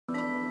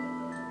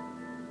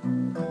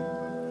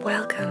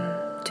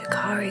Welcome to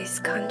Kari's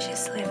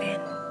Conscious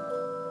Living.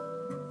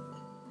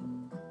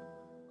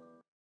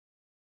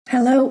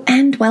 Hello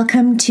and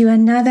welcome to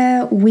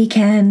another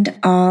weekend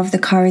of the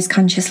Kari's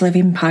Conscious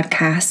Living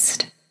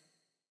podcast.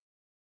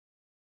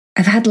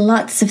 I've had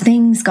lots of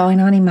things going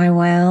on in my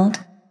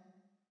world.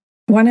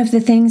 One of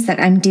the things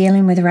that I'm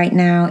dealing with right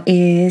now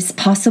is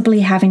possibly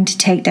having to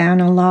take down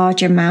a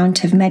large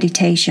amount of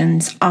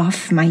meditations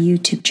off my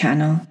YouTube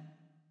channel.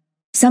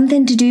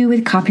 Something to do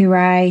with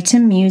copyright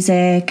and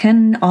music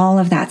and all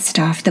of that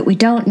stuff that we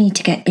don't need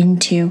to get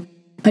into.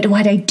 But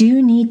what I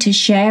do need to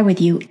share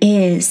with you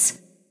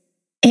is,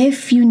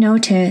 if you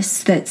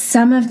notice that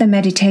some of the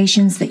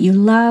meditations that you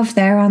love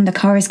there on the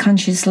Kari's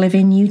Conscious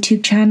Living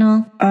YouTube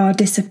channel are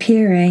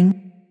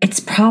disappearing,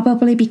 it's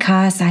probably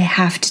because I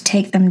have to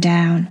take them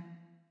down.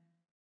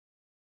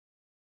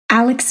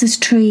 Alex's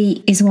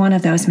Tree is one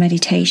of those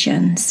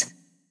meditations.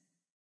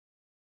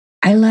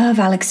 I love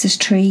Alex's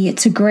Tree.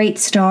 It's a great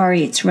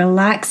story. It's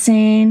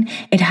relaxing.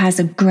 It has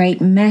a great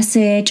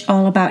message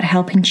all about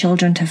helping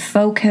children to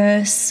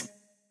focus,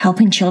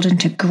 helping children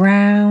to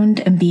ground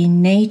and be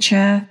in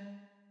nature.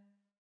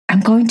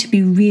 I'm going to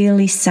be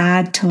really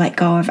sad to let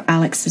go of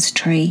Alex's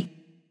Tree.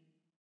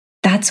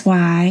 That's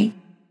why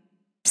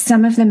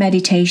some of the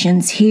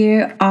meditations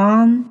here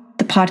on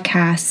the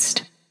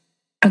podcast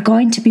are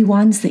going to be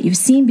ones that you've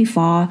seen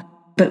before,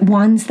 but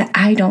ones that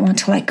I don't want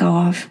to let go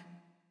of.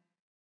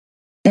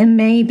 There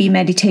may be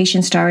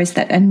meditation stories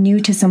that are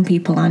new to some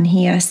people on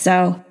here,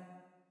 so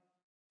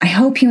I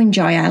hope you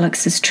enjoy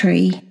Alex's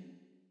Tree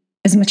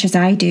as much as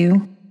I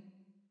do,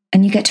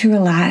 and you get to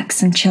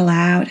relax and chill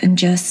out and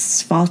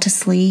just fall to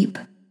sleep.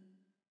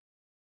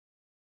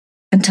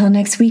 Until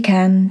next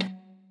weekend,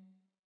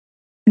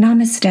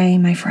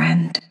 namaste, my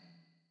friend.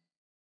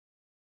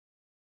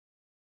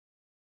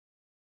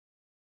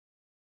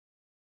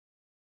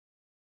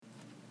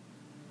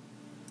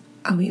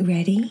 Are we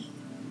ready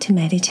to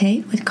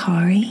meditate with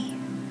Kari?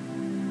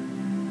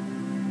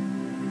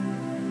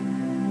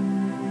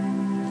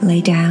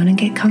 Lay down and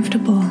get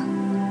comfortable.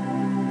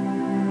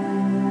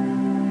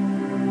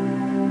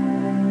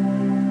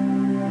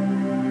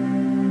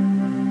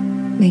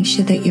 Make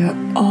sure that you're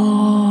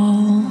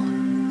all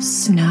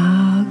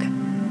snug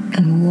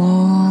and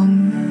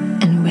warm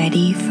and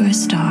ready for a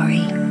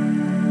story.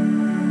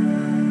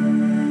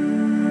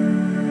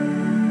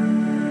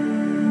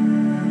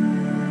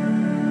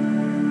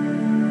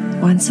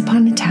 Once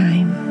upon a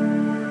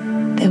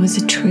time, there was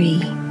a tree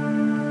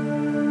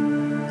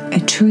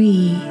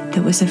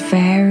that was a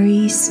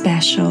very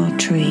special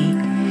tree.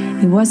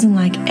 It wasn't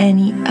like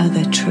any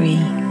other tree.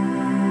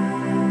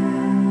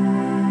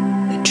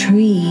 The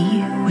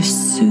tree was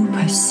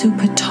super,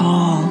 super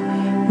tall,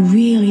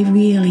 really,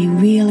 really,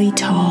 really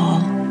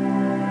tall.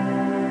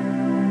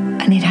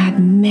 And it had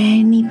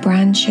many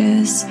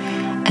branches,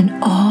 and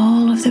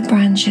all of the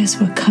branches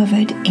were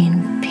covered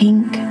in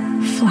pink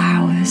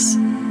flowers.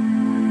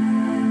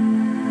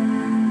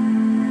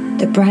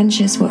 The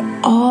branches were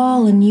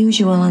all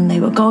unusual and they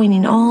were going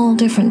in all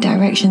different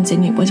directions,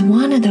 and it was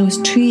one of those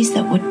trees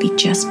that would be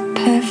just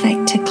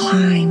perfect to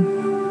climb.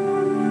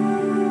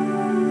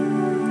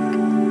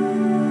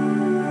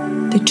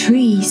 The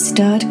tree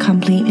stood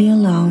completely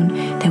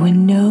alone. There were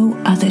no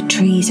other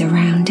trees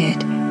around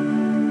it.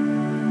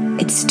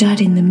 It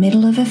stood in the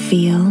middle of a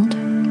field,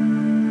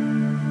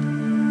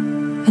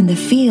 and the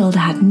field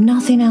had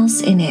nothing else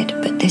in it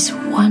but this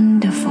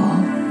wonderful,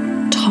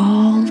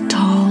 tall,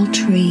 tall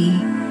tree.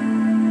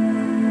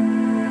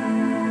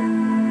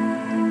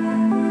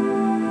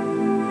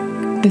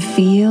 The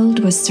field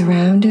was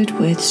surrounded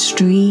with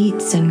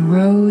streets and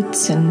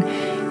roads and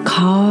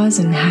cars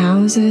and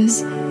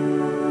houses.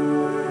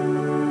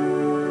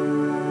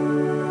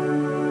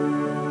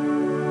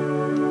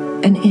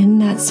 And in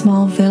that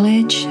small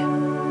village,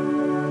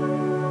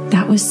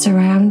 that was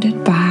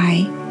surrounded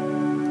by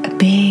a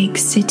big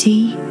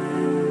city,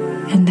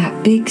 and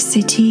that big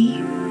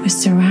city was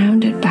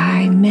surrounded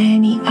by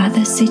many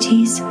other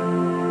cities.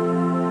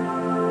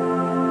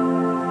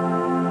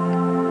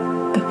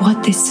 But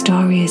what this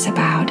story is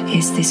about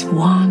is this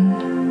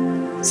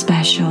one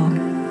special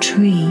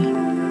tree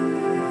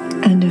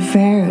and a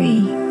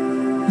very,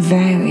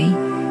 very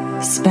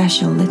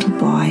special little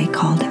boy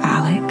called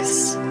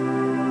Alex.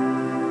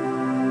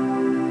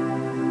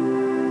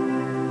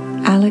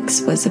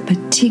 Alex was a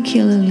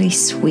particularly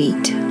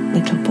sweet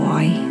little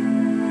boy.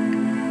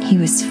 He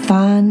was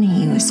fun,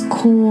 he was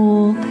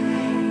cool,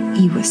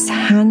 he was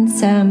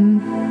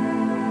handsome.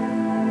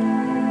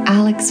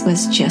 Alex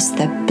was just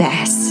the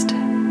best.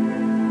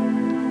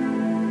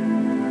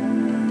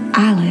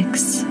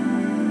 Alex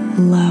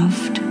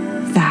loved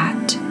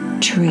that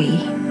tree.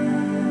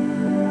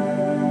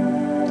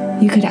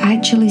 You could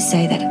actually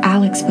say that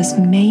Alex was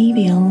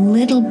maybe a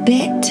little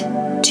bit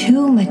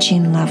too much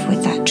in love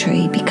with that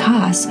tree,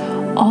 because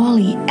all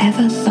he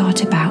ever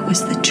thought about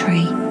was the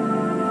tree.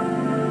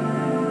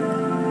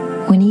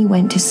 When he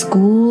went to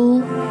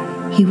school,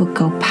 he would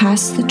go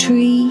past the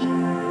tree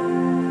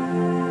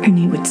and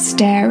he would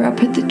stare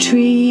up at the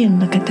tree and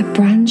look at the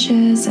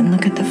branches and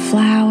look at the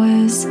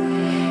flowers,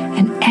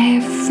 and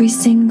every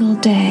single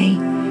day,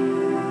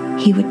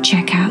 he would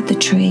check out the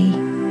tree.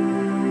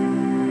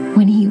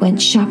 When he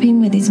went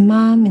shopping with his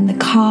mum in the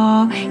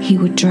car, he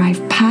would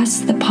drive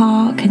past the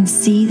park and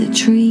see the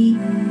tree.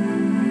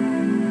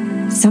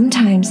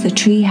 Sometimes the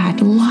tree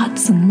had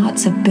lots and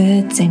lots of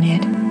birds in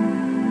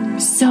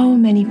it. So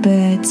many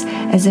birds,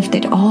 as if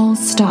they'd all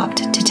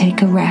stopped to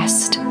take a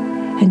rest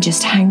and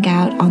just hang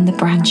out on the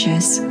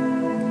branches.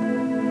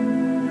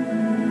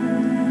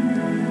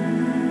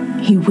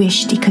 He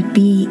wished he could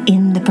be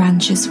in the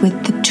branches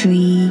with the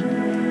tree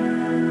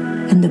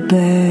and the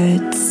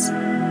birds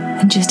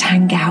and just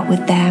hang out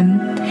with them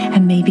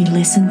and maybe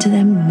listen to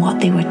them and what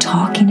they were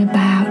talking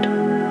about.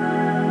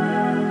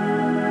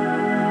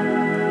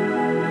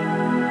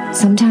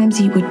 Sometimes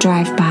he would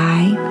drive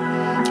by,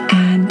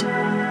 and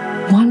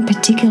one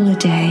particular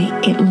day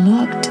it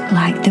looked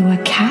like there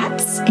were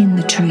cats in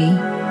the tree.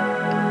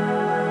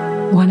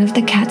 One of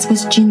the cats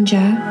was ginger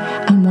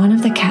and one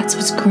of the cats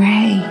was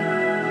grey.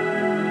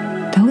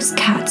 Those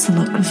cats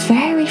looked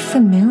very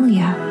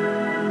familiar,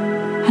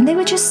 and they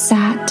were just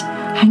sat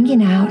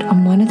hanging out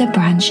on one of the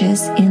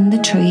branches in the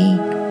tree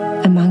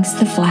amongst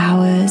the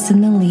flowers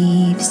and the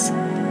leaves.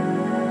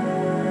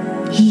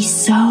 He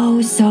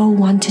so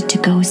wanted to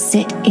go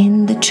sit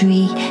in the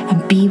tree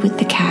and be with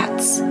the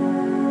cats.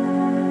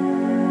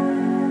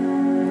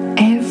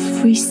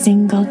 Every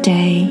single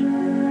day,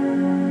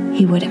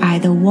 he would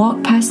either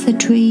walk past the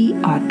tree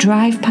or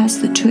drive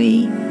past the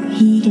tree.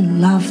 He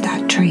loved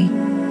that tree.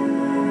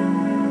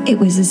 It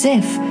was as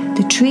if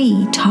the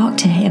tree talked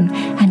to him,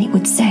 and it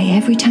would say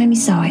every time he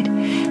saw it,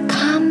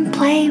 "Come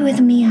play with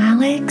me,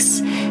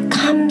 Alex.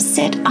 Come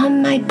sit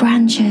on my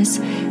branches.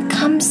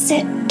 Come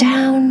sit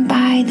down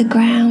by the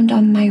ground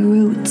on my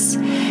roots.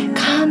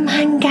 Come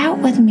hang out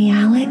with me,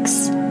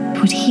 Alex." He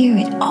would hear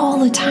it all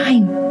the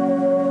time.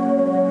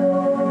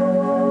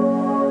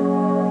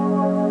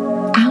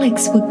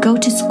 Alex would go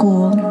to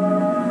school,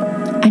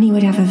 and he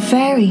would have a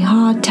very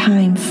hard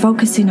time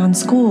focusing on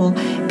school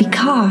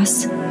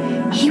because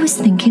he was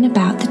thinking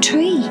about the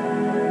tree.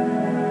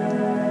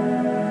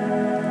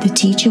 The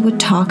teacher would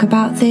talk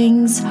about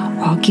things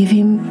or give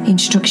him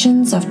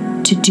instructions of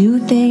to do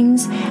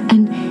things,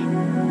 and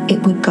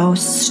it would go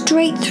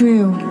straight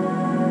through.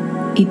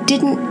 He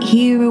didn't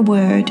hear a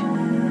word.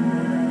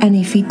 And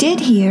if he did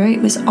hear,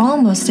 it was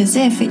almost as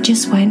if it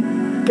just went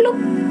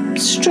bloop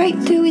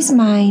straight through his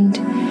mind,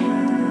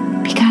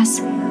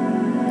 because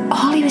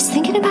all he was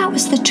thinking about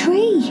was the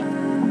tree.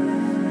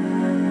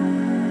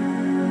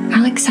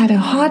 Alex had a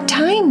hard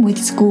time with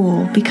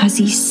school because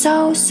he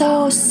so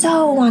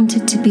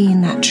wanted to be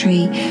in that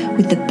tree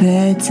with the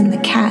birds and the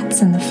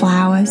cats and the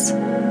flowers.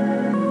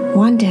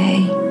 One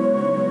day,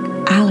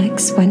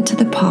 Alex went to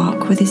the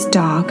park with his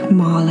dog,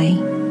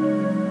 Marley,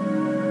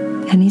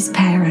 and his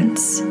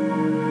parents.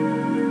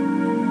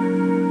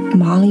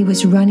 Marley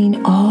was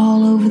running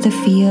all over the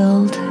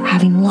field,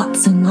 having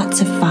lots and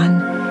lots of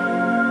fun,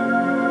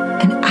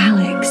 and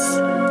Alex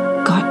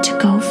got to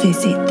go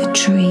visit the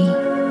tree.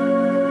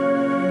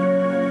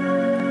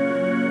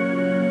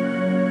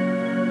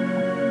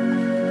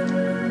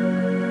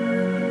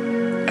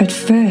 At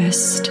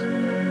first,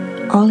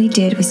 all he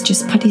did was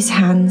just put his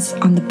hands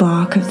on the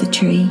bark of the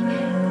tree,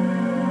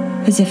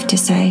 as if to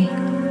say,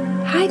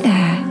 "Hi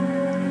there,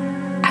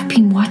 I've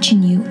been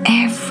watching you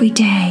every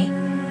day.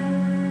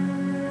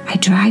 I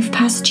drive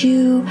past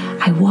you,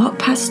 I walk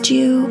past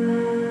you.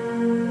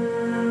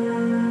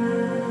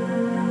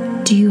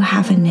 Do you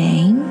have a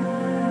name?"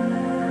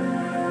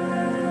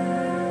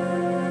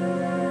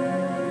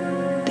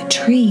 The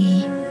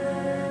tree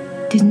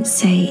didn't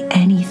say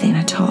anything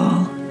at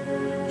all.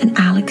 And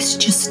Alex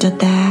just stood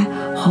there,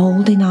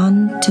 holding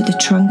on to the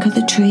trunk of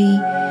the tree,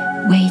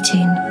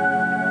 waiting.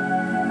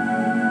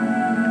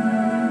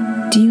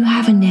 "Do you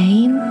have a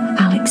name?"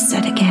 Alex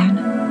said again.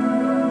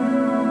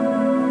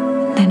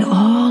 Then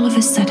all of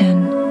a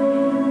sudden,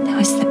 there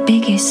was the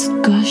biggest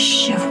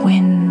gush of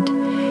wind,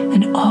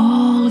 and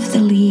all of the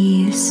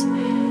leaves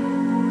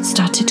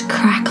started to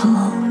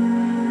crackle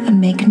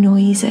and make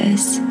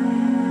noises.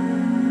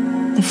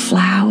 The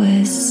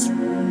flowers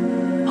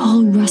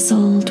all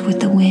rustled with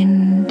the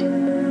wind.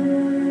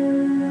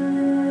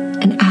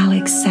 And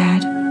Alex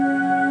said,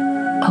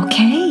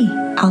 "Okay,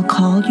 I'll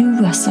call you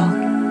Russel.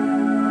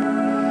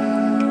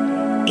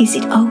 Is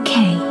it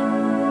okay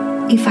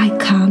if I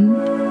come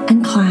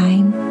and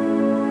climb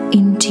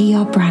into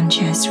your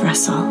branches,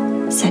 Russel?"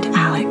 said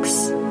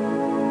Alex.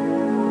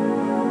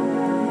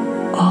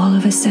 All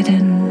of a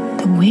sudden,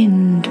 the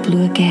wind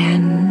blew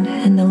again,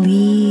 and the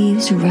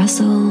leaves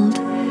rustled,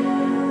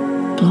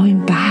 blowing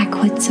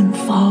backwards and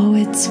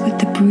forwards with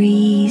the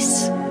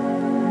breeze.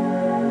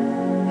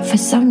 For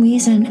some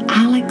reason,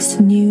 Alex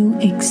knew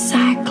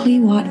exactly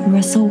what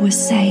Russel was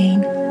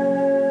saying.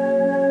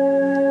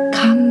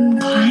 "Come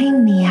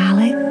climb me,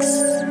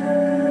 Alex.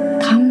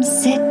 Come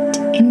sit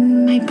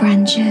in my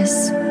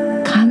branches.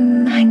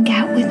 Come hang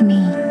out with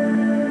me."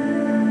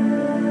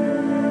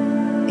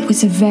 It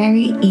was a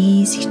very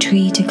easy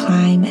tree to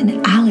climb, and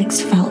Alex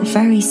felt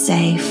very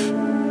safe.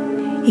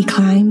 He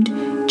climbed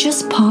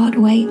just part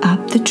way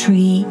up the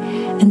tree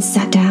and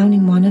sat down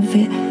in one of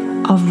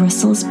of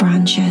Russel's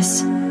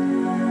branches.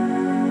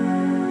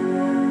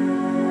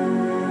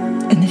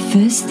 And the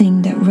first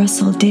thing that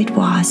Russel did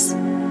was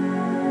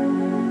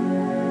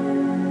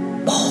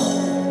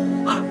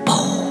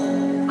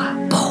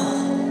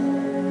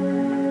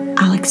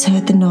Alex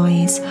heard the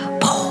noise,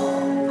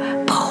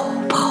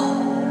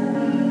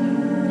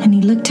 and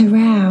he looked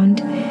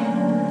around,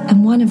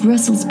 and one of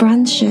Russel's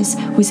branches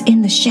was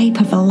in the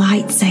shape of a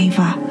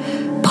lightsaber.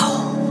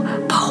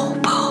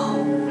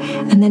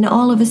 And then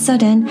all of a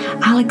sudden,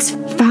 Alex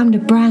found a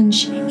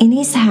branch in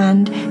his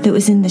hand that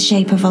was in the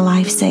shape of a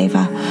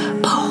lightsaber.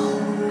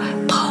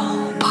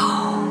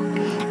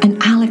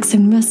 And Alex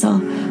and Russel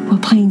were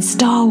playing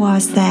Star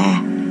Wars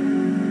there.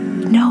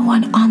 No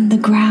one on the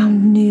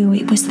ground knew.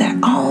 It was their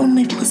own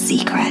little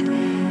secret.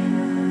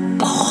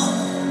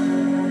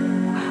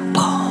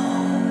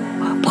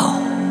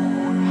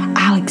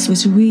 Alex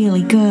was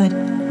really good.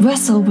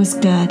 Russel was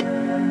good.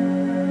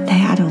 They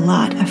had a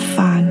lot of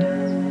fun.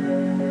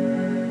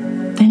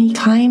 Then he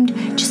climbed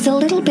just a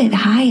little bit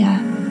higher.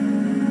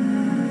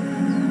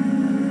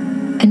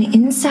 And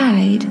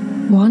inside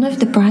one of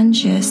the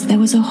branches there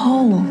was a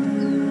hole,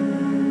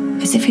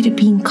 as if it had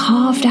been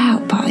carved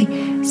out by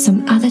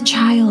some other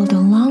child a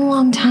long,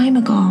 long time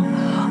ago,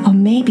 or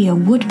maybe a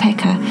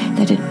woodpecker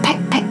that had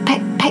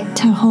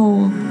pecked a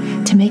hole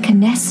to make a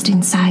nest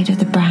inside of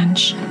the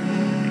branch.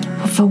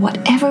 But for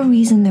whatever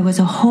reason, there was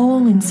a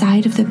hole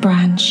inside of the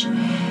branch,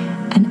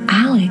 and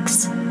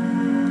Alex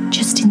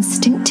just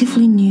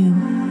instinctively knew.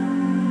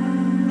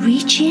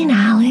 "Reach in,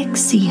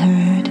 Alex," he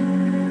heard.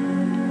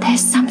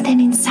 "There's something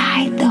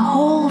inside the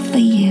hole for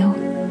you."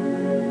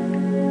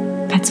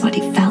 That's what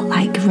it felt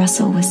like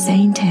Russel was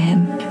saying to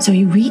him. So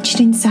he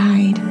reached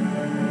inside,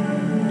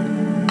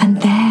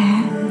 and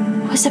there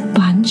was a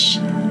bunch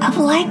of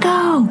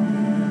Lego.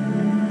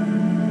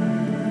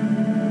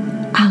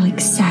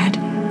 Alex said,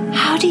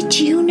 "How did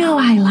you know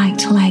I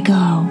liked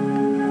Lego?"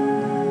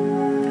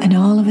 And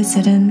all of a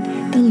sudden,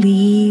 the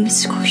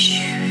leaves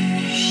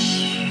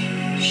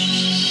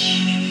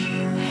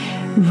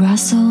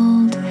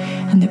rustled,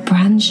 and the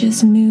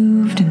branches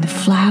moved, and the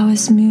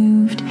flowers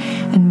moved,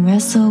 and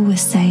Russel was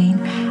saying,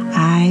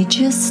 "I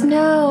just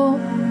know.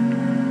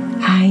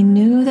 I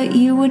knew that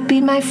you would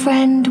be my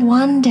friend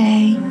one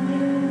day,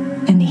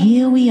 and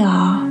here we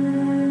are.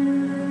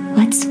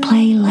 Let's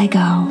play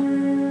Lego."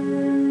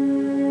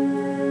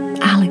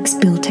 Alex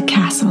built a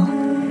castle.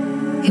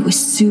 It was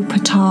super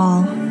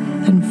tall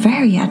and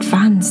very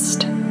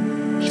advanced.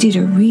 He did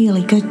a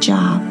really good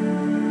job.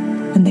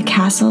 And the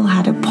castle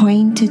had a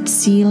pointed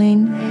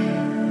ceiling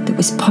that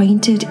was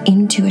pointed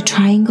into a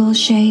triangle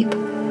shape.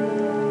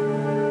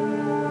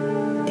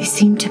 They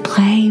seemed to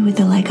play with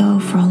the Lego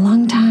for a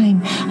long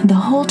time, and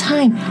the whole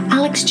time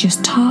Alex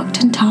just talked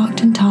and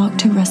talked and talked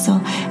to Russel,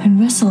 and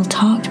Russel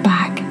talked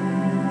back.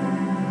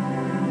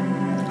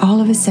 All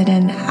of a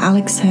sudden,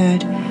 Alex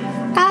heard,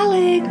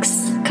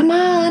 "Alex, come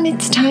on,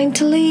 it's time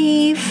to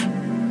leave."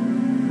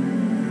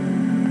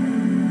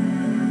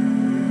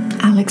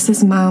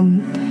 Alex's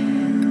mum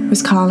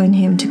was calling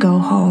him to go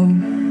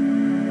home.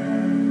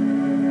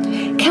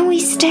 "Can we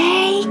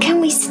stay?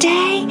 Can we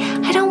stay?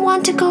 I don't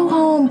want to go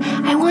home.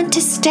 I want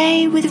to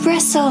stay with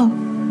Russel."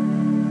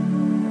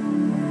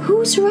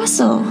 "Who's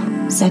Russel?"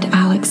 said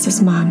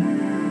Alex's mum.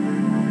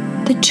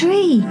 The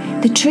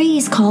tree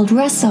is called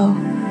Russel."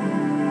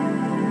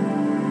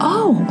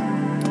 "Oh,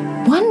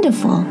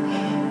 wonderful.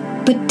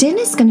 But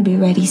dinner's going to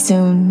be ready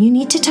soon. You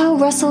need to tell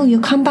Russel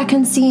you'll come back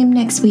and see him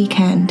next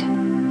weekend."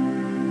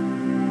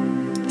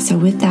 So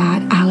with that,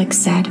 Alex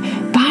said,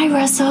 "Bye,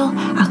 Russel.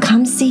 I'll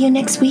come see you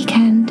next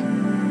weekend."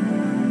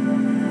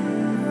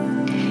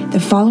 The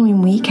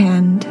following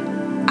weekend,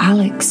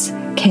 Alex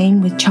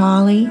came with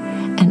Charlie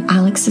and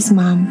Alex's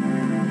mum.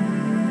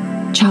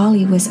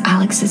 Charlie was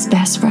Alex's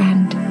best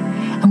friend.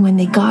 And when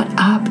they got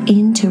up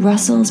into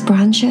Russel's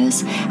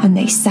branches and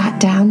they sat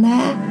down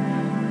there,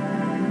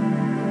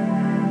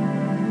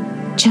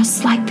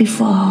 just like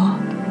before,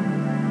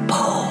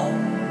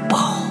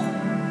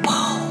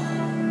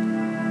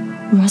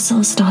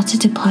 Russel started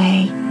to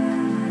play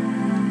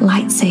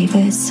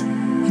lightsabers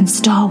and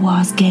Star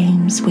Wars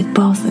games with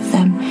both of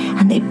them,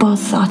 and they both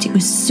thought it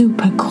was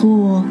super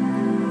cool.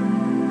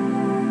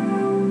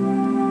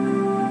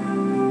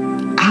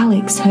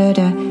 Alex heard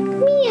a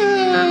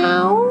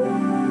meow,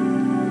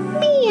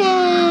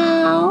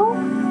 meow.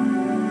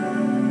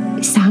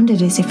 It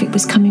sounded as if it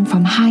was coming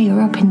from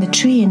higher up in the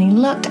tree, and he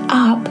looked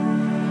up,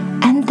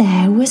 and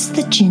there was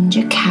the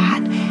ginger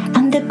cat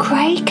and the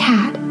grey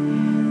cat.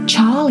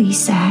 Charlie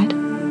said,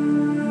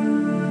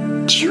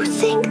 Do you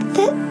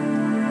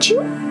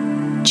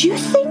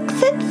think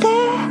that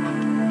they're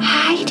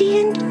Heidi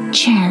and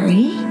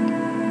Cherry?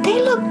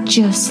 They look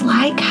just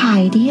like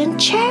Heidi and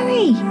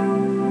Cherry."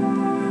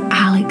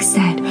 Alex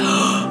said,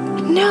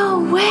 "No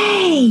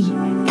way!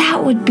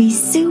 That would be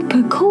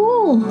super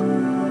cool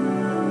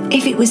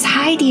if it was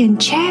Heidi and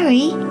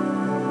Cherry."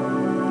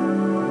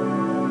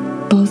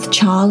 Both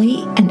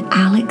Charlie and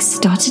Alex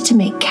started to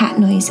make cat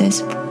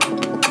noises.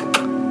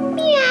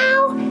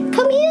 "Meow!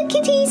 Come here,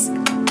 kitties!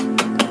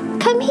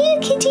 Come here,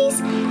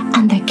 kitties!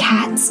 and the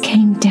cats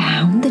came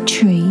down the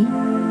tree,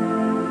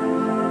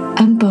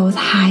 and both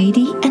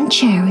Heidi and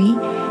Cherry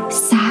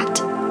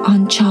sat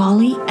on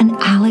Charlie and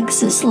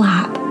Alex's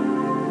lap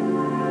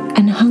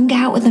and hung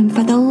out with them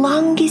for the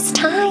longest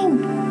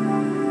time.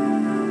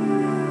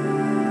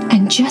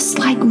 And just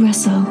like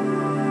Russell,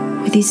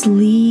 with his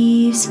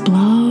leaves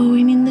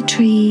blowing in the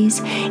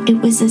trees,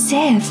 it was as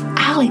if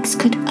Alex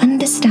could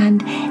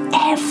understand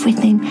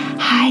everything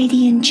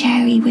Heidi and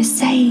Cherry were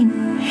saying.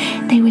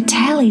 They were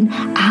telling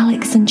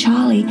Alex and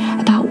Charlie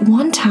about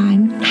one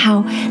time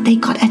how they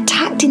got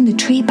attacked in the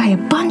tree by a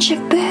bunch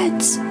of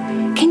birds.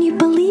 Can you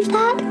believe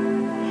that?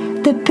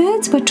 The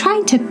birds were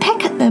trying to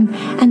peck at them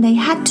and they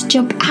had to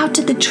jump out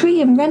of the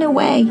tree and run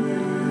away.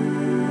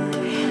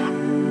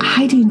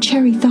 Heidi and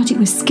Cherry thought it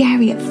was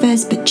scary at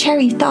first, but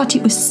Cherry thought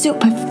it was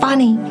super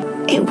funny.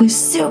 It was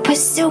super,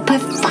 super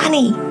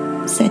funny,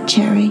 said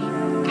Cherry.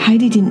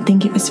 Heidi didn't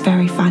think it was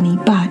very funny,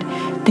 but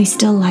they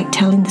still liked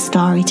telling the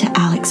story to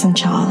Alex and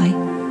Charlie.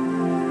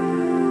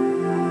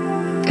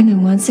 And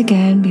then once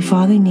again,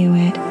 before they knew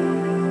it,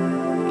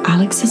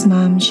 Alex's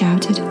mum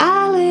shouted,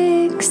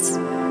 "Alex!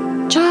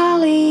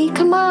 Charlie,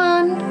 come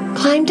on,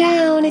 climb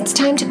down, it's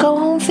time to go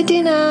home for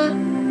dinner."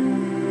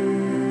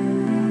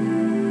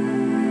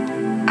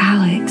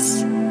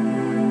 Alex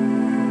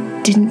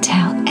didn't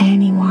tell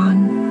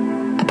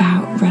anyone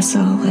about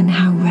Russell and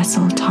how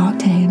Russell talked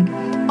to him.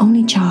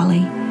 Only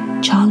Charlie.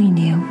 Charlie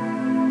knew.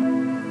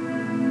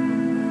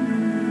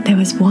 There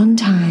was one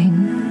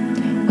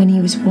time when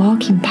he was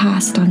walking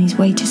past on his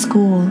way to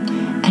school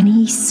and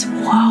he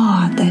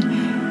swore that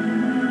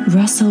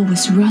Russell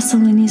was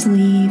rustling his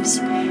leaves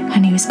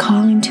and he was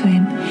calling to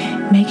him,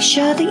 "Make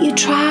sure that you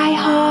try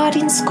hard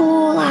in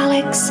school,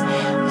 Alex.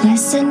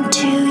 Listen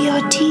to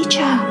your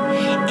teacher.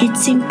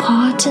 It's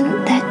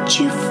important that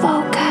you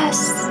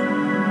focus."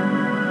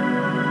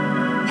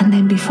 And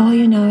then before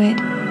you know it,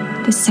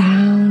 the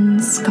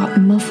sounds got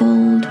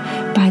muffled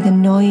by the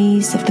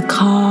noise of the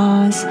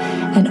cars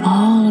and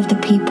all of the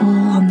people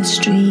on the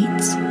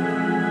streets.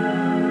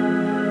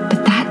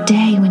 But that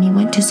day when he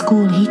went to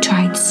school, he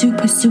tried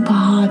super, super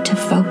hard to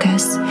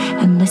focus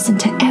and listen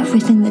to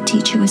everything the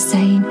teacher was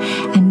saying.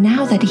 And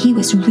now that he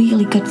was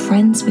really good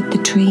friends with the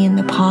tree in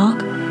the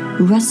park,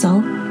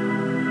 Russell,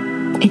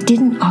 it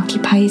didn't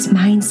occupy his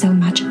mind so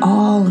much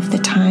all of the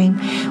time,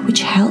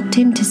 which helped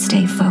him to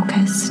stay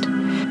focused.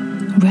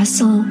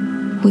 Russell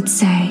would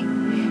say,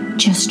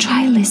 "Just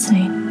try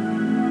listening.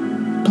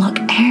 Block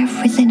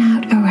everything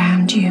out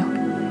around you.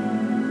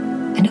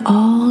 And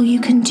all you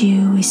can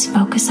do is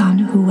focus on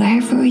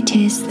whoever it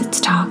is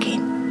that's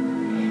talking.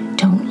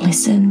 Don't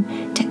listen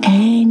to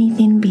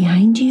anything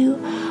behind you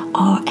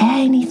or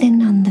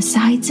anything on the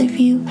sides of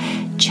you.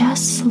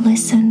 Just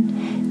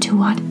listen to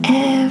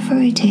whatever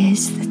it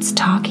is that's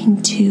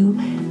talking to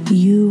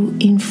you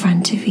in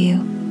front of you."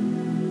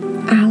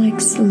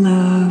 Alex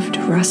loved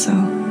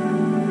Russell.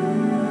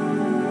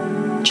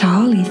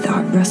 Charlie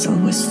thought Russell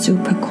was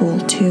super cool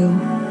too.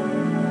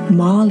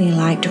 Molly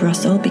liked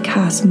Russell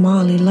because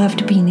Molly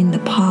loved being in the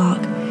park.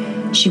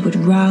 She would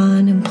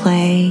run and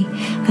play,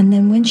 and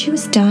then when she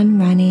was done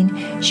running,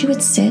 she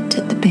would sit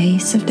at the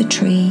base of the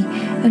tree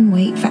and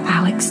wait for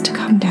Alex to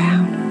come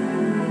down.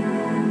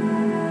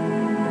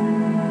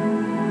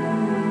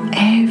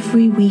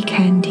 Every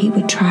weekend he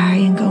would try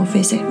and go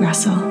visit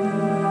Russell,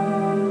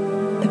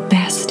 the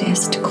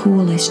bestest,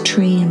 coolest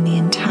tree in the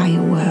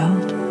entire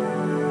world.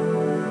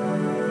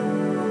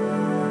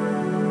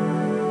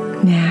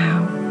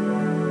 Now,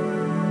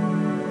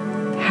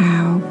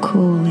 how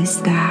cool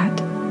is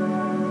that?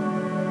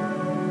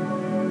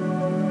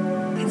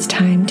 It's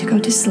time to go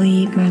to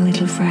sleep, my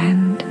little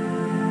friend.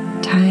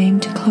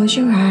 Time to close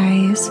your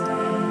eyes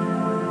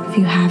if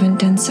you haven't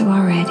done so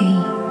already.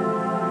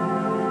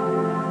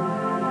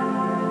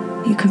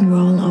 You can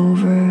roll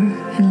over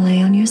and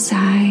lay on your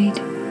side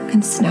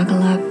and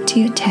snuggle up to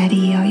your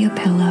teddy or your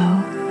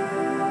pillow.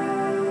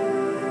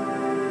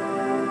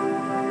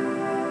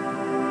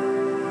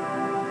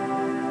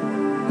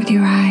 With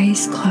your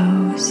eyes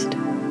closed,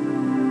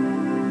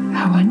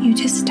 I want you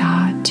to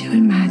start to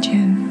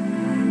imagine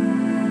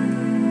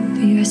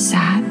that you are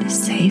sat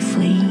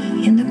safely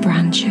in the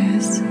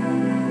branches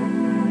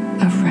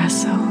of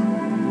Russell.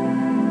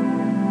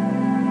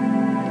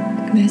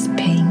 There's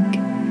pink,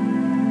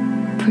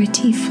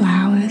 pretty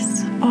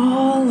flowers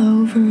all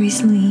over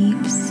his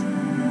leaves.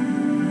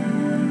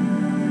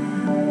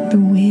 The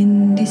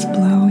wind is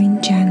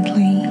blowing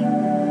gently,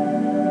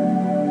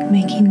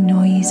 making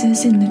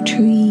noises in the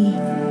tree.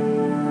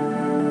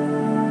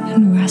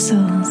 And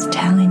Russell's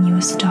telling you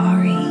a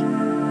story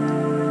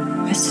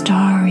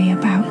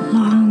about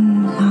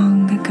long,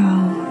 long ago,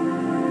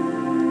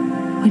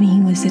 when he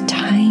was a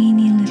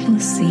tiny little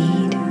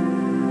seed.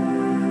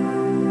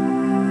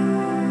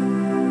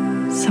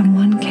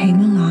 Someone came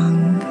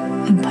along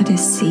and put a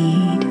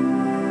seed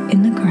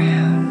in the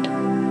ground,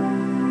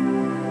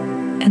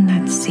 and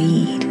that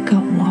seed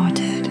got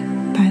watered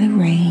by the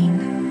rain.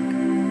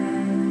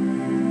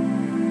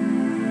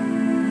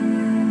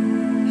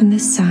 And the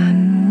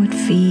sun would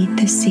feed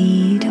the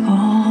seed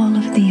all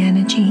of the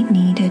energy it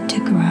needed to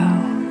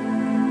grow.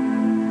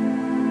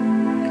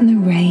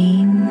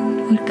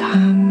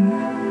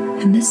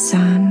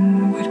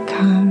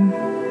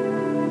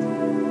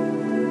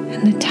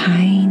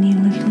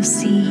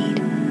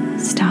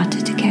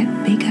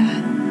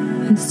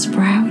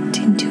 sprout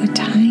into a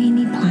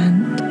tiny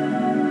plant.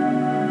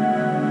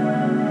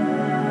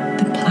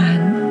 The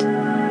plant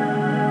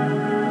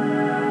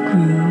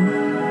grew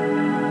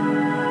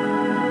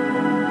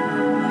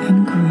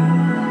and grew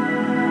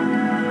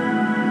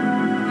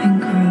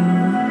and grew.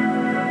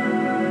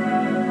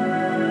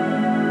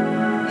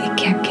 It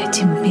kept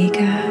getting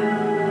bigger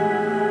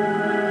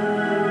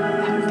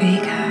and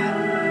bigger.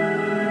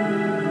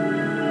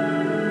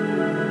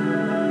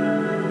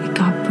 It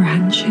got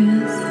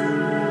branches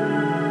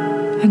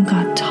and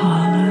got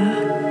taller,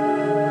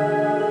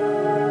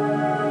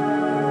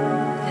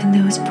 and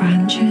those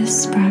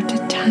branches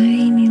sprouted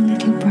tiny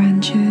little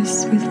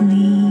branches with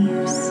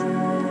leaves,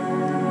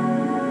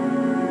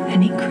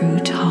 and it grew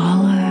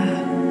taller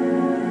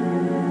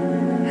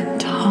and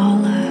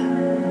taller,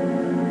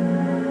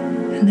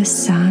 and the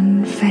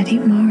sun fed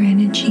it more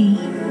energy,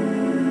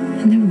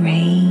 and the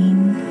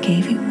rain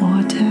gave it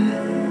water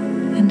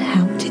and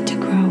helped it to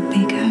grow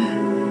bigger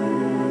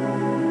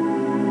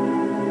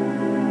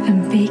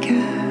and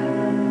bigger.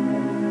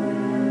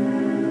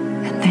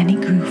 And then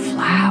it grew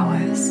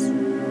flowers,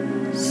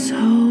 so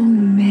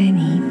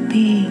many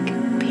big,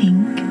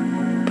 pink,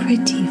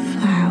 pretty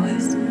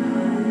flowers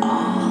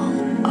all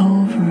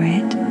over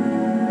it.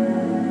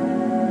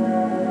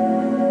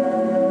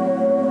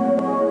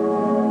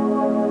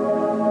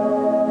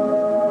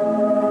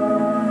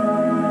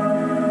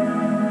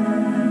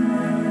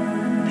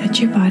 Let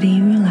your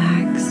body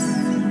relax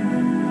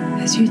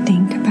as you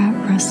think about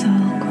Russel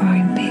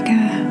growing bigger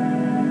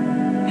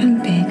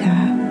and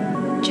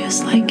bigger,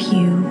 just like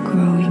you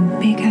growing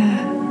bigger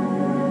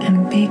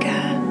and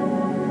bigger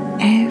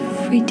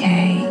every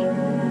day.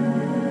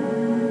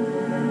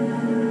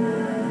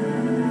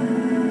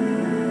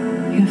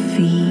 Your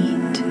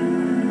feet,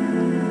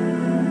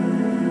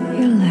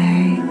 your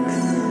legs,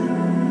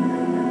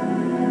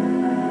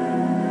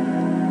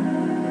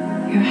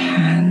 your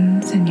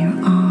hands and your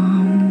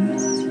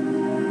arms.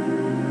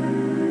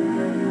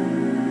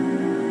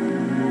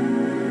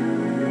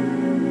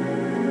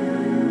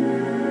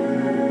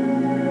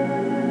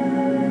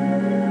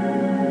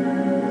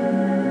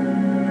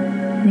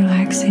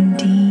 Relaxing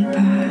deeper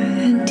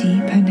and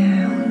deeper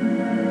now,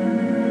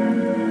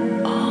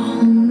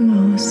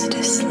 almost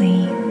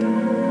asleep.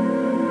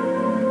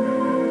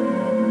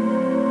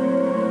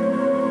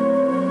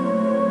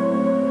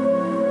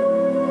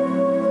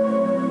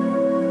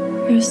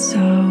 You're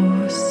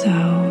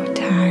so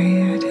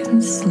tired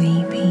and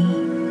sleepy.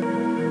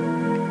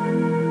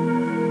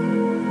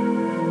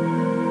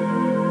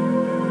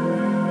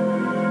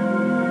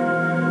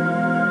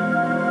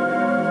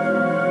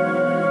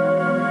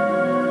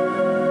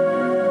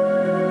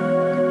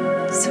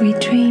 Sweet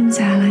dreams,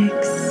 Alex.